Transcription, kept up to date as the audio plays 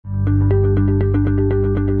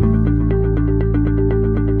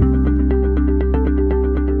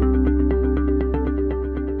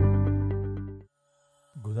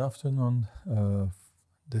afternoon.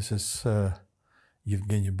 This is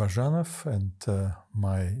Evgeny Bажанов and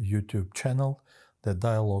my YouTube channel, The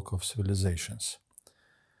Dialogue of Civilizations.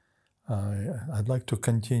 I'd like to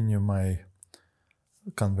continue my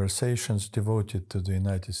conversations devoted to the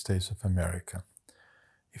United States of America.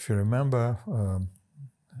 If you remember,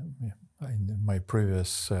 in my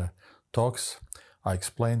previous talks, I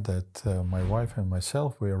explained that my wife and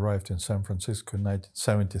myself, we arrived in San Francisco in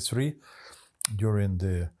 1973 during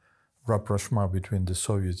the rapprochement between the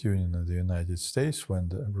Soviet Union and the United States, when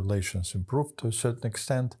the relations improved to a certain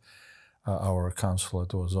extent. Our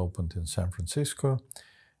consulate was opened in San Francisco,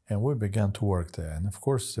 and we began to work there. And of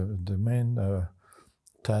course, the main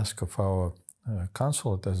task of our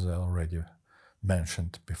consulate, as I already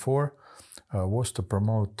mentioned before, was to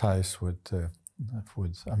promote ties with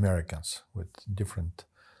Americans, with different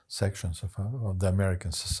sections of the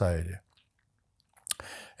American society.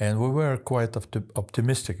 And we were quite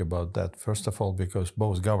optimistic about that, first of all, because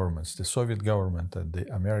both governments, the Soviet government and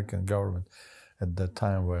the American government at that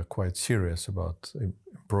time, were quite serious about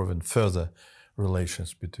improving further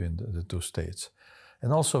relations between the two states.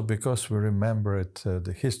 And also because we remembered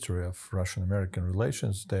the history of Russian-American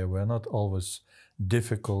relations. They were not always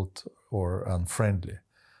difficult or unfriendly.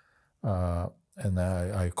 And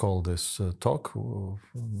I call this talk,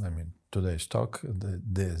 today's talk,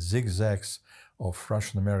 the Zig-Zags of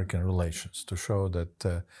Russian-American relations, to show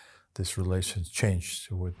that these relations changed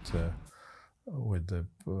with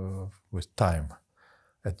time.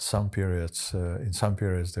 At some periods, in some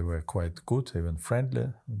periods, they were quite good, even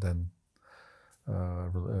friendly. Then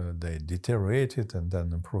they deteriorated and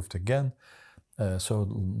then improved again. So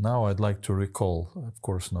now I'd like to recall, of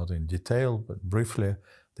course, not in detail, but briefly,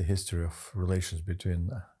 the history of relations between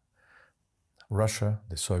Russia,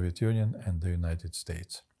 the Soviet Union, and the United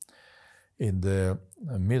States. In the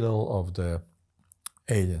middle of the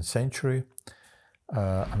 18th century,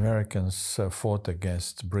 Americans fought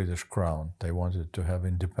against British Crown. They wanted to have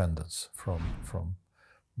independence from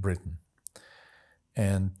Britain.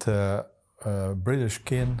 And British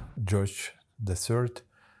King George III,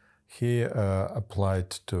 he applied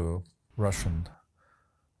to Russian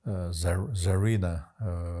Tsarina,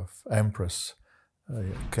 Empress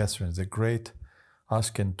Catherine the Great,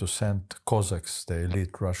 asking to send Cossacks, the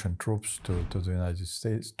elite Russian troops, to the United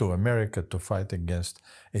States, to America, to fight against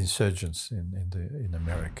insurgents in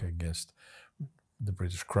America against the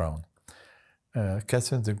British Crown.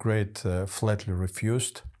 Catherine the Great flatly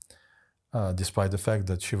refused, despite the fact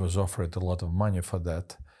that she was offered a lot of money for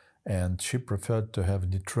that, and she preferred to have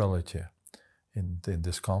neutrality in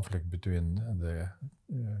this conflict between the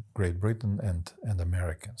Great Britain and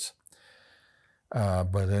Americans.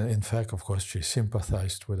 But in fact, of course, she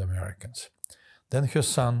sympathized with Americans. Then her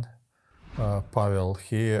son, Pavel,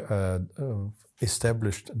 he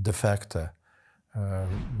established de facto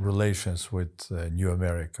relations with New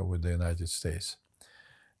America, with the United States.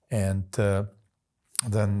 And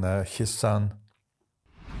then his son,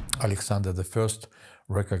 Alexander I,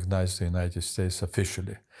 recognized the United States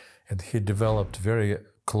officially. And he developed very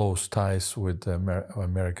close ties with the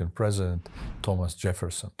American president, Thomas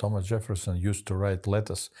Jefferson. Thomas Jefferson used to write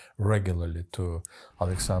letters regularly to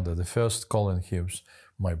Alexander I, calling him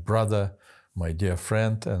my brother, my dear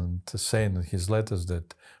friend, and saying in his letters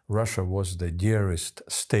that Russia was the dearest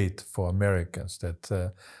state for Americans, that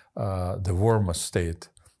the warmest state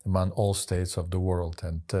among all states of the world,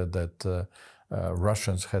 and that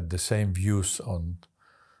Russians had the same views on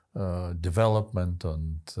development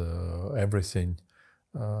and everything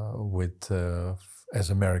as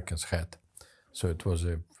Americans had. So it was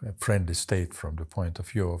a friendly state from the point of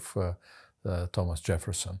view of Thomas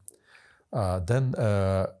Jefferson. Then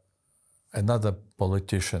another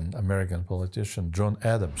politician, American politician, John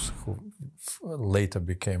Adams, who later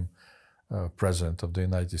became president of the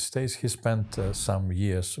United States, he spent some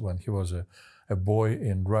years when he was a boy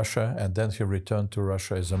in Russia, and then he returned to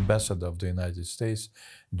Russia as ambassador of the United States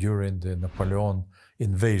during the Napoleon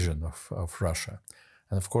invasion of Russia.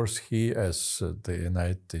 And of course, he, as the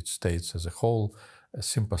United States as a whole,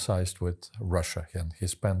 sympathized with Russia, and he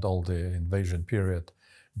spent all the invasion period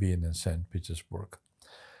being in St. Petersburg.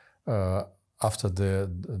 After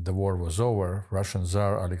the war was over, Russian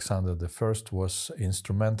Tsar Alexander I was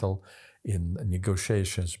instrumental in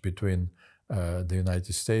negotiations between the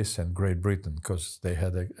United States and Great Britain, because they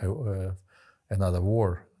had another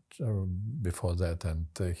war before that, and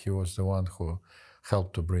he was the one who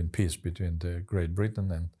helped to bring peace between the Great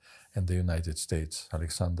Britain and the United States,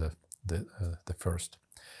 Alexander I.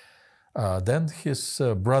 Then his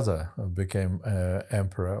brother became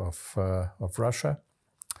emperor of Russia,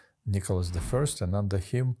 Nicholas I, and under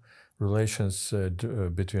him relations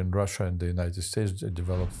between Russia and the United States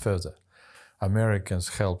developed further. Americans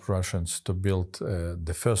helped Russians to build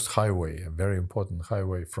the first highway, a very important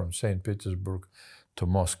highway from St. Petersburg to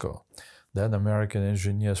Moscow. Then American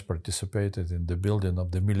engineers participated in the building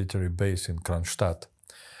of the military base in Kronstadt.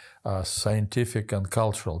 Scientific and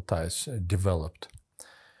cultural ties developed.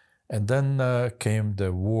 And then came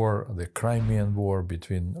the war, the Crimean War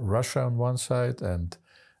between Russia on one side and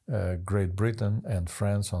Great Britain and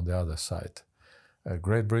France on the other side.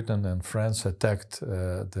 Great Britain and France attacked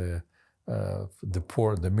the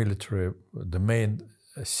main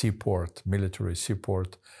seaport, military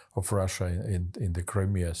seaport of Russia in the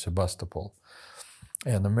Crimea, Sebastopol.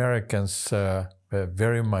 And Americans were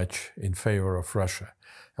very much in favor of Russia.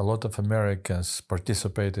 A lot of Americans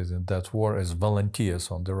participated in that war as volunteers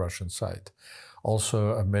on the Russian side.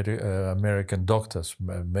 Also, American doctors,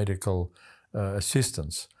 medical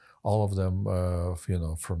assistants, all of them,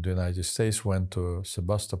 from the United States, went to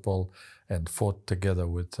Sebastopol and fought together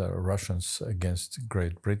with Russians against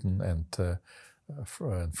Great Britain and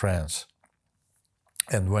France.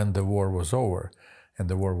 And when the war was over and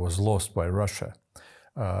the war was lost by Russia,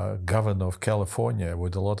 governor of California,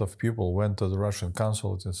 with a lot of people, went to the Russian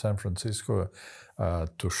consulate in San Francisco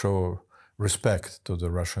to show respect to the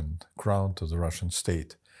Russian crown, to the Russian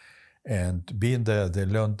state. And being there, they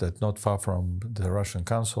learned that not far from the Russian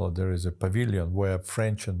consulate, there is a pavilion where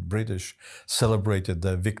French and British celebrated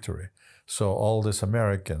their victory. So all these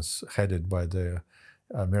Americans, headed by the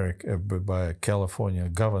by a California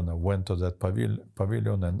governor, went to that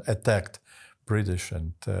pavilion and attacked British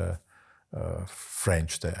and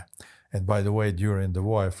French there. And by the way, during the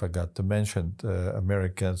war, I forgot to mention,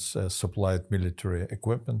 Americans supplied military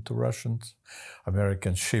equipment to Russians.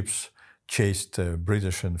 American ships chased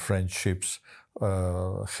British and French ships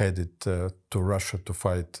headed to Russia to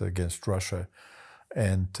fight against Russia.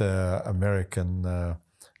 And American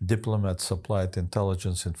diplomats supplied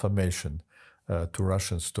intelligence information to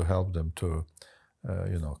Russians to help them to,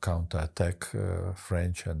 counterattack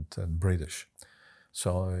French and British.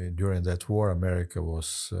 So during that war, America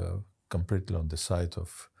was completely on the side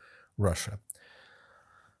of Russia.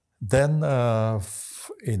 Then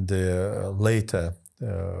in the later,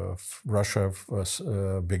 Russia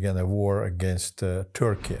began a war against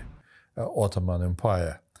Turkey, Ottoman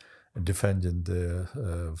Empire, defending the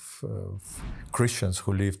Christians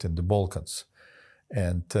who lived in the Balkans.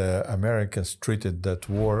 And Americans treated that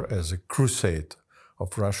war as a crusade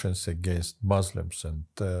of Russians against Muslims and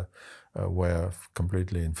were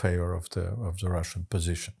completely in favor of the Russian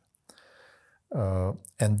position.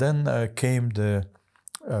 And then came the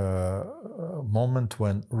moment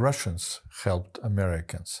when Russians helped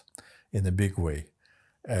Americans in a big way.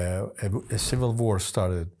 A civil war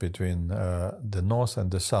started between the North and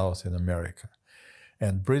the South in America.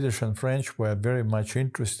 And British and French were very much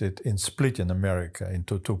interested in splitting America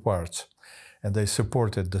into two parts. And they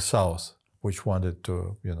supported the South, which wanted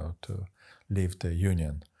to, to leave the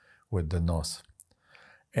Union with the North.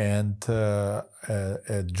 And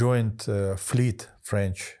a joint fleet,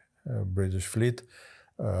 French-British fleet,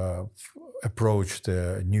 approached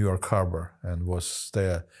New York Harbor and was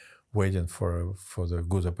there waiting for the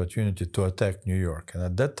good opportunity to attack New York. And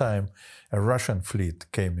at that time, a Russian fleet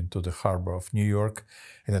came into the harbor of New York,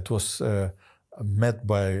 and it was met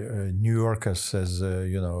by New Yorkers as,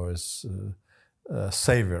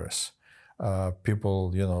 saviors. People,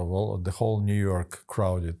 the whole New York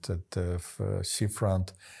crowded at the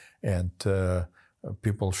seafront, and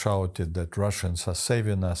people shouted that Russians are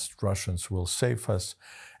saving us, Russians will save us.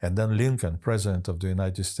 And then Lincoln, President of the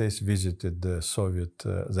United States, visited the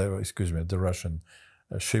the Russian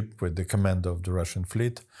ship with the commander of the Russian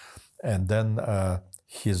fleet. And then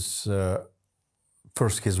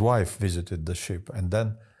first his wife visited the ship, and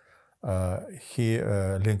then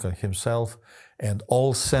Lincoln himself and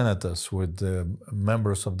all senators with the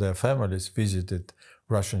members of their families visited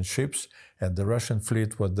Russian ships, and the Russian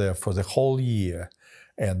fleet was there for the whole year.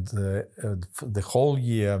 And the whole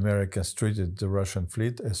year, Americans treated the Russian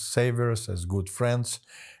fleet as saviors, as good friends,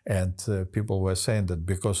 and people were saying that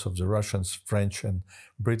because of the Russians, French and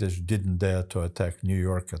British didn't dare to attack New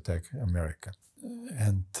York, attack America.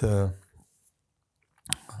 And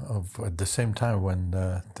at the same time, when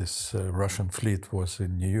this Russian fleet was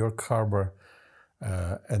in New York Harbor,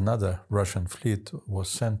 another Russian fleet was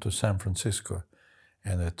sent to San Francisco,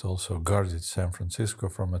 and it also guarded San Francisco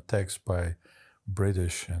from attacks by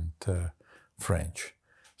British and French.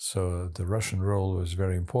 So the Russian role was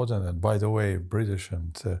very important. And by the way, British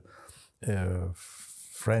and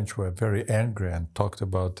French were very angry and talked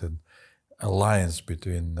about an alliance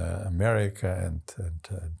between America and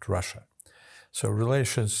Russia. So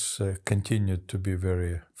relations continued to be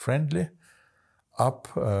very friendly up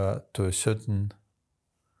to a certain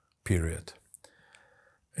period.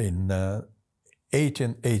 In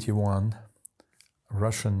 1881,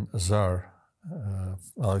 Russian Tsar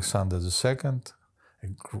Alexander II, a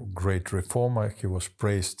great reformer, he was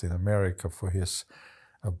praised in America for his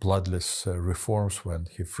bloodless reforms when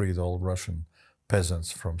he freed all Russian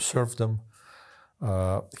peasants from serfdom.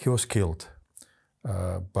 He was killed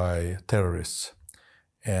by terrorists.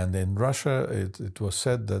 And in Russia, it was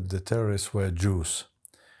said that the terrorists were Jews.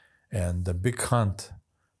 And the big hunt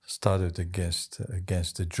started against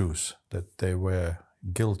the Jews, that they were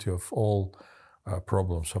guilty of all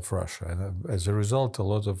problems of Russia. And as a result, a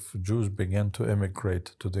lot of Jews began to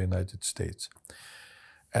emigrate to the United States.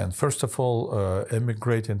 And first of all,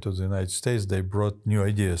 emigrating to the United States, they brought new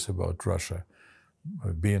ideas about Russia,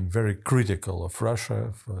 being very critical of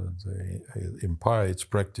Russia, for the empire, its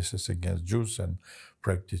practices against Jews and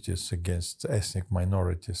practices against ethnic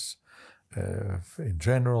minorities in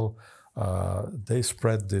general. They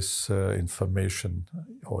spread this information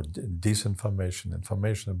or disinformation,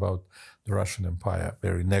 information about the Russian Empire,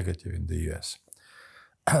 very negative in the US.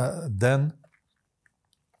 Then,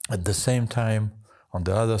 at the same time, on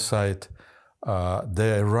the other side,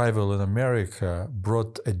 their arrival in America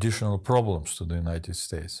brought additional problems to the United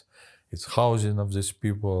States. It's housing of these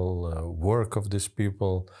people, work of these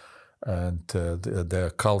people, and their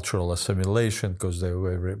cultural assimilation, because they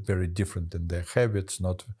were very different in their habits,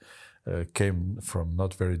 came from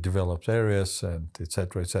not very developed areas, and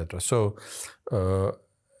etc., etc. So,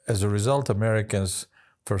 as a result, Americans,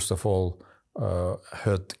 first of all,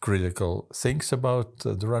 heard critical things about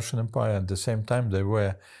the Russian Empire, and at the same time they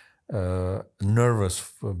were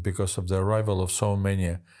nervous because of the arrival of so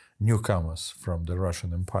many newcomers from the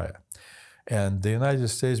Russian Empire. And the United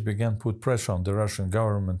States began to put pressure on the Russian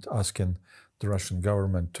government, asking the Russian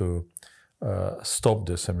government to stop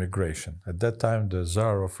this immigration. At that time, the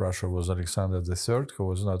Tsar of Russia was Alexander III, who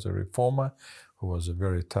was not a reformer, who was a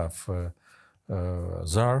very tough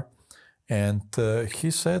Tsar. And he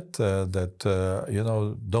said that, you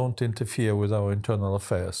know, don't interfere with our internal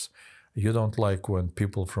affairs. You don't like when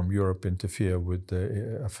people from Europe interfere with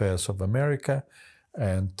the affairs of America,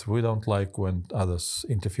 and we don't like when others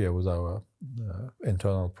interfere with our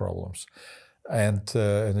internal problems. And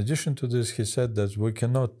in addition to this, he said that we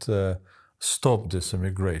cannot stop this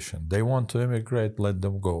immigration. They want to immigrate, let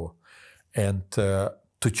them go. And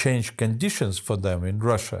to change conditions for them in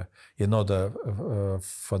Russia in order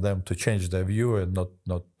for them to change their view and not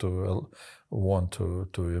to want to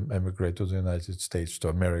emigrate to the United States, to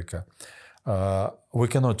America. We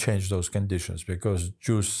cannot change those conditions because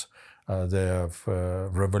Jews, they are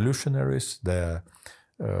revolutionaries, they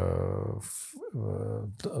are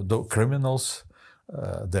criminals,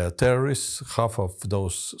 they are terrorists. Half of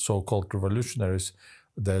those so-called revolutionaries,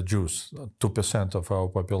 they're Jews. 2% of our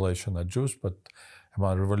population are Jews, but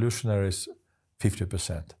among revolutionaries,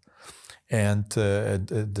 50%. And at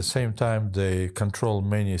the same time, they control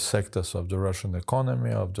many sectors of the Russian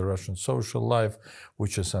economy, of the Russian social life,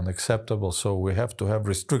 which is unacceptable. So we have to have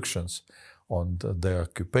restrictions on their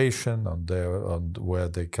occupation, on where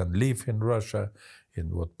they can live in Russia,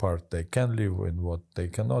 in what part they can live, in what they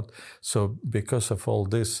cannot. So because of all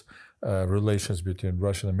this, relations between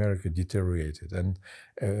Russia and America deteriorated. And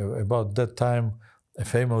about that time, a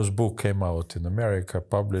famous book came out in America,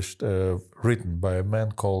 published, written by a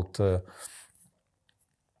man called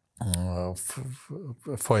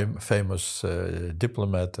famous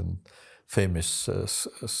diplomat and famous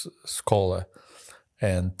scholar.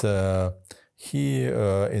 And he,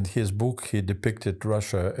 in his book, he depicted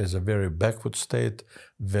Russia as a very backward state,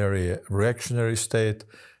 very reactionary state,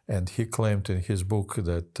 and he claimed in his book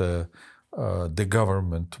that the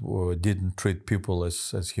government didn't treat people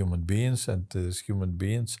as human beings, and as human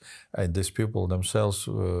beings, and these people themselves,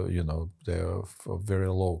 you know, they are of very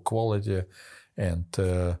low quality, and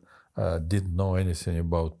didn't know anything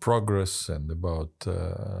about progress and about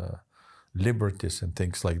liberties and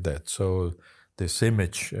things like that. So this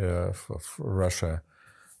image of Russia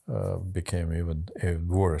became even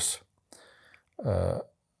worse.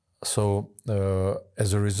 So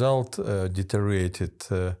as a result, deteriorated.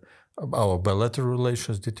 Our bilateral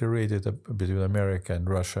relations deteriorated between America and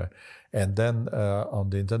Russia, and then on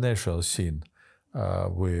the international scene, our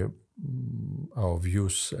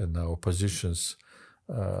views and our positions,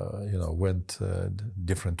 you know, went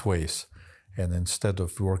different ways. And instead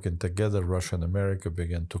of working together, Russia and America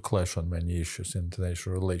began to clash on many issues in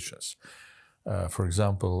international relations. For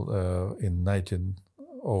example, in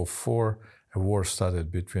 1904, a war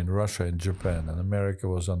started between Russia and Japan, and America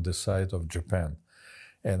was on the side of Japan.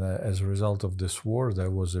 And as a result of this war,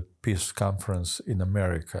 there was a peace conference in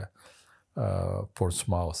America,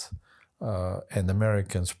 Portsmouth. And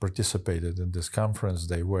Americans participated in this conference.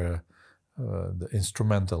 They were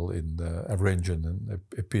instrumental in arranging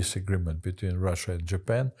a peace agreement between Russia and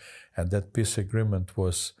Japan. And that peace agreement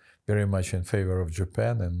was very much in favor of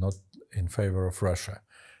Japan and not in favor of Russia.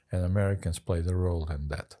 And Americans played a role in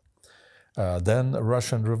that. Then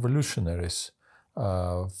Russian revolutionaries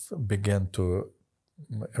began to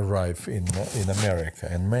arrive in America.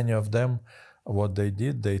 And many of them, what they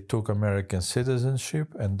did, they took American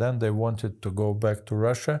citizenship, and then they wanted to go back to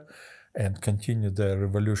Russia and continue their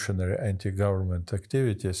revolutionary anti-government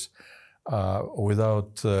activities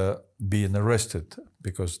without being arrested,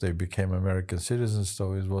 because they became American citizens.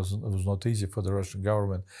 So it was not easy for the Russian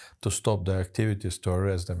government to stop their activities, to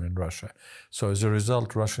arrest them in Russia. So as a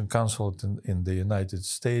result, Russian consulate in the United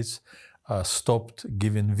States stopped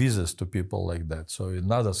giving visas to people like that. So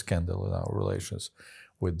another scandal in our relations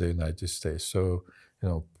with the United States. So,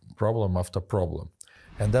 problem after problem.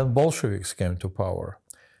 And then Bolsheviks came to power.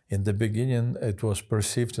 In the beginning, it was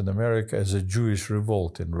perceived in America as a Jewish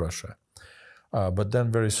revolt in Russia. But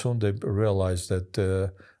then very soon they realized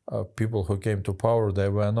that people who came to power, they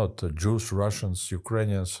were not Jews, Russians,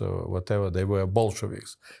 Ukrainians, or whatever. They were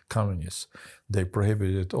Bolsheviks, communists. They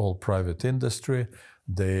prohibited all private industry.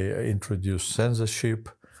 They introduced censorship.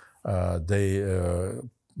 They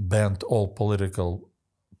banned all political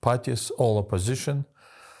parties, all opposition.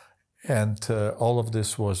 And all of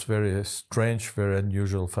this was very strange, very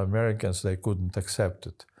unusual for Americans. They couldn't accept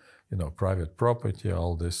it. Private property,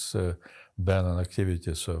 all this ban on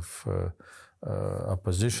activities of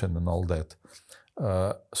opposition and all that.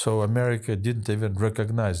 So America didn't even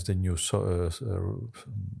recognize the new,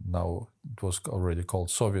 now it was already called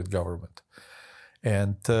Soviet government.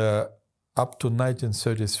 And up to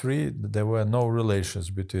 1933, there were no relations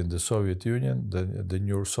between the Soviet Union, the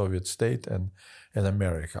new Soviet state, and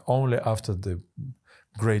America. Only after the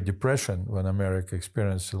Great Depression, when America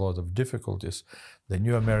experienced a lot of difficulties, the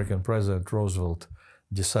new American President Roosevelt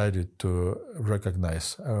decided to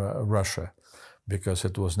recognize Russia, because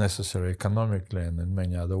it was necessary economically and in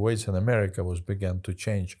many other ways, and America began to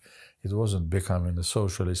change. It wasn't becoming a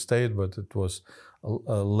socialist state, but it was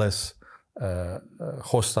less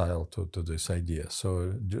hostile to this idea.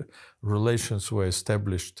 So relations were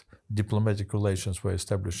established, diplomatic relations were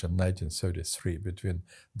established in 1933 between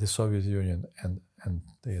the Soviet Union and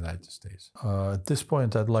the United States. At this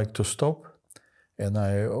point, I'd like to stop, and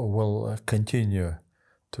I will continue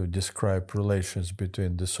to describe relations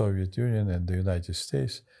between the Soviet Union and the United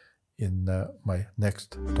States in my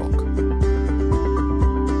next talk.